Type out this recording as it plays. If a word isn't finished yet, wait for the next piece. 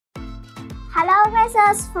Hello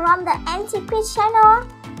visitors from the ntquiz channel.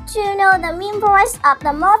 Do you know the meme voice of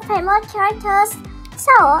the most famous characters?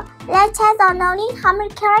 So, let's test on knowing how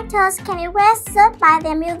many characters can you guess just by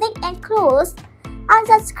their music and clues. On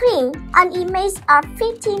the screen, an image of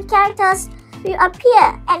 15 characters will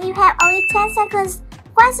appear and you have only 10 seconds.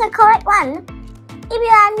 What's the correct one? If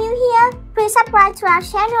you are new here, please subscribe to our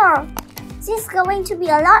channel. This is going to be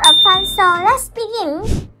a lot of fun, so let's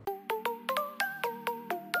begin.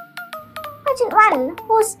 Question 1.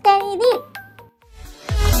 Whose stand is it?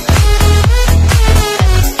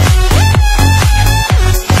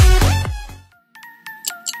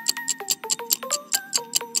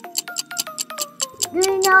 Do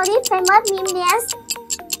you know this famous meme dance?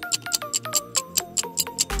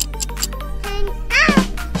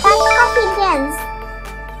 That's coffee dance.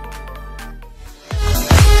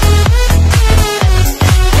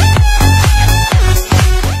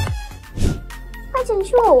 Question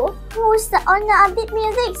 2. Who's the owner of this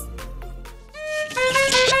music?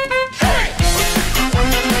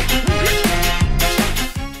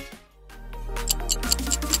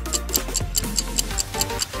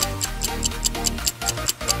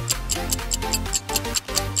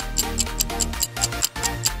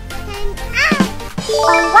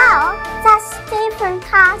 Oh wow, that's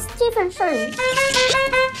Stephenson.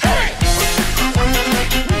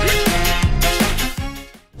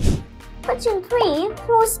 Question 3.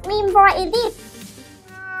 Whose meme boy is it?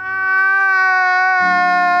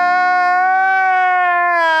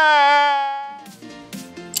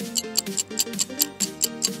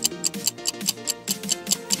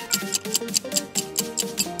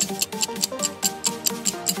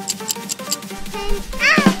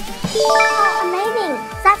 Oh, amazing!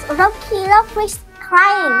 That's Rocky Lovefish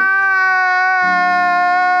crying.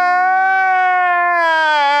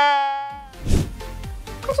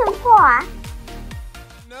 Question 4.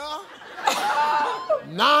 No.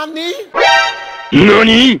 Nani?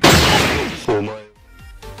 Nani?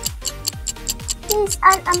 He's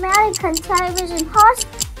an American television host,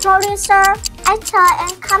 producer, actor,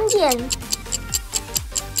 and comedian.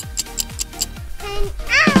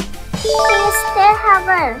 He is still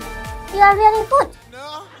Harvard. You are really good. No.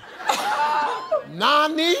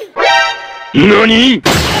 Nani? Nani?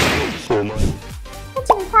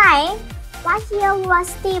 Question 5. What year was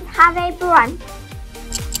Steve Harvey born?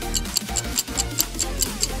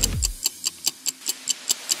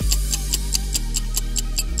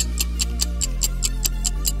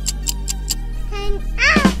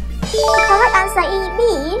 The correct answer is B.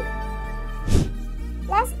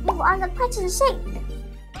 Let's move on to question 6.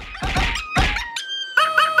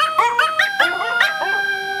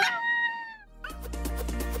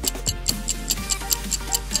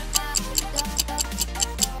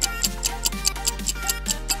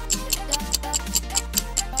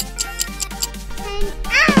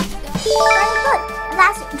 Very good.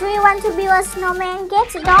 That's do you want to build a snowman? Get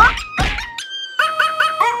the dog?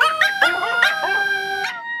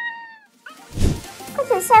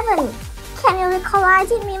 Question 7. Can you recognize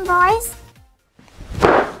the meme voice?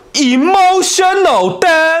 Emotional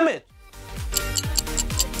damage.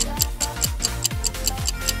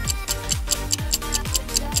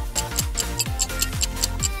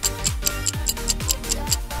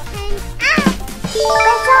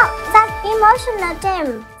 Great job. That's emotional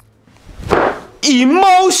damage.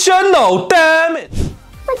 Emotional damage.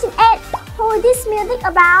 Question 8. Who is this music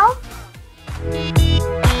about?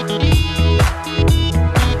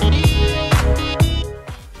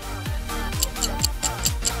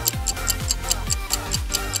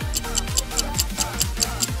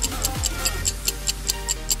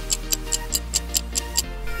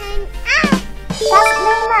 That's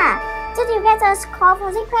Neymar. Did you get a score for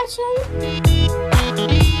this question?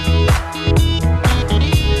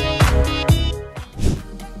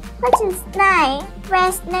 Question 9.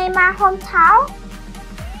 Where's Neymar's hometown?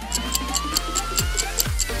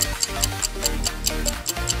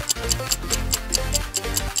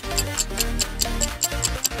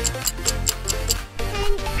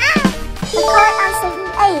 The correct answer is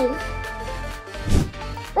A.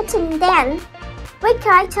 Question 10. Which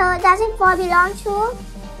character does it for belong to?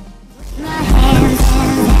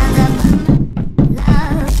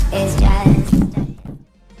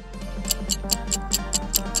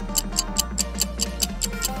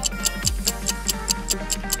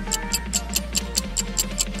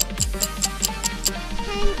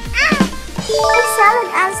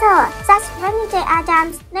 Excellent answer. That's Wednesday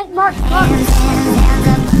Adams' neckboard.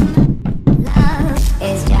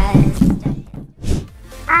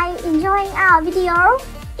 Are you enjoying our video?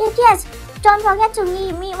 If yes, don't forget to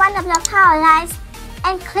give me one of the power likes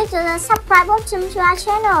and click the subscribe button to our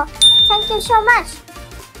channel. Thank you so much.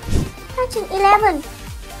 Question 11.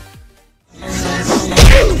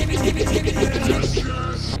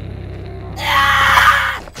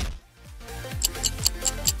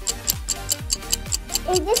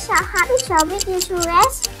 Is this a habit with you to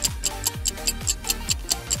rest?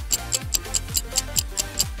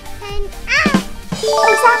 And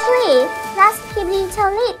exactly. That's Skibidi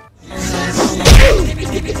told it.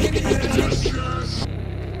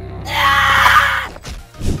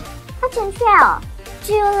 Question 12.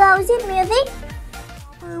 Do you love this music?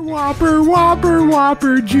 Whopper, Whopper,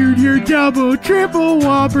 Whopper, Junior, Double, Triple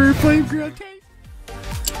Whopper, Flame Grill Taste.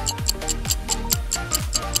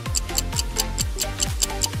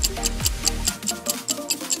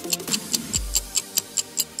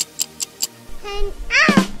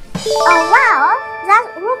 Oh wow, that's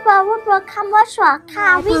Whopper commercial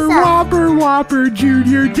car Whopper, wizard. Whopper, Whopper,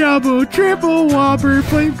 Junior, Double, Triple Whopper,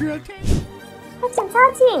 Flame Grill Taste. Question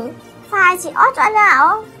 13. File chỉ ốt ở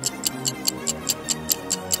nào?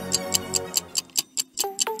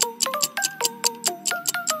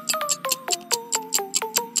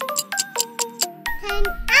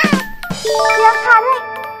 You're correct.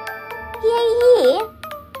 Here.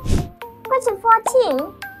 Question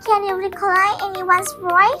 14. Can you recognize anyone's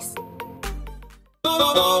voice?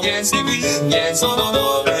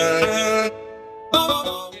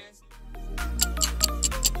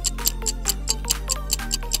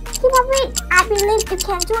 Keep up it. I believe you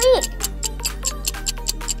can do it.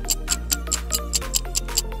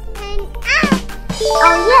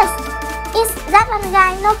 Oh yes, it's that one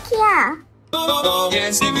guy Nokia.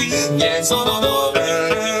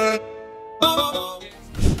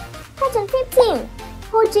 Question 15.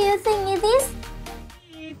 Who do you think it is?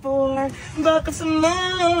 4 buckets of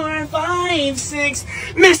more, 5, 6,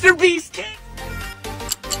 MrBeast cake.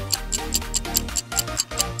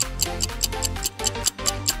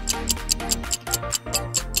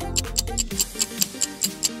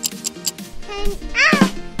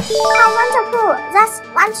 How wonderful! That's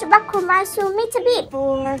one Shubakumasu MrBeast.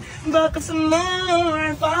 4 buckets of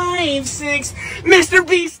more, 5, 6,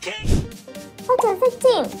 MrBeast cake. Question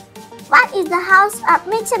 15. What is the house of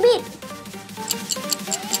MrBeast?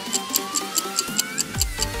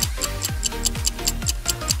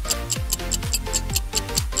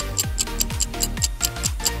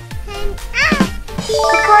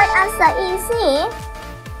 The correct answer is C.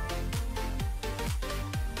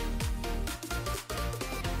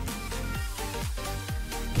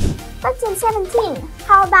 Question 17.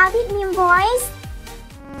 How about it, meme voice?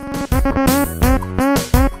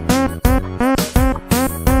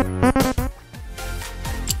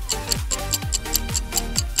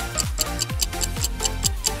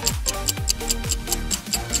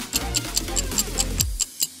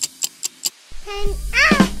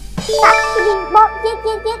 That's kidding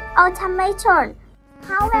both yet automation.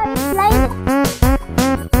 How well you played?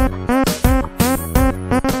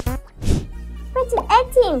 Question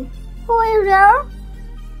 18. Who is real?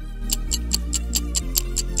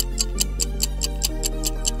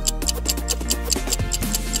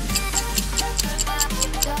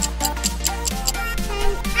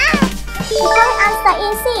 The correct answer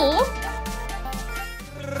is C.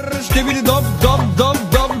 Skibidi dop dop dop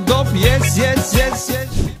dop dop. Yes.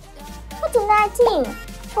 Question 19.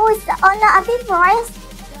 Who is the owner of this voice?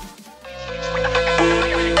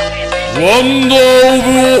 Wonder of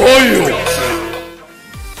Ohio.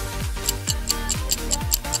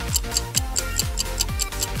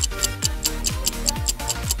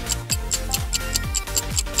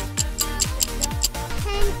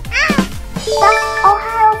 That's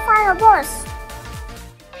Ohio Fireballs.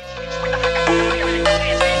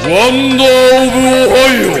 Wonder of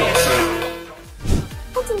Ohio.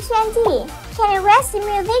 Question 20. Can you rest the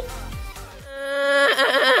music?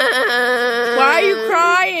 Why are you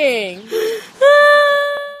crying?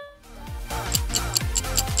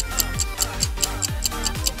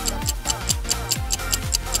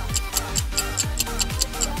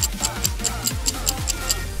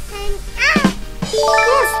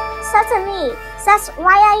 Yes, certainly. That's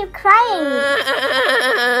why are you crying?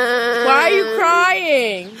 Why are you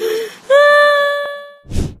crying?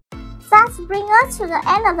 That brings us to the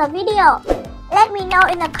end of the video. Let me know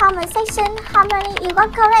in the comment section how many you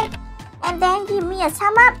got correct. And then give me a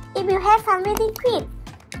thumb up if you had fun with this quiz.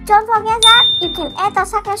 Don't forget that you can add the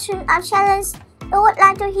suggestion of challenge you would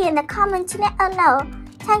like to hear in the comments to let us know.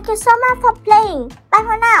 Thank you so much for playing. Bye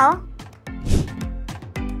for now.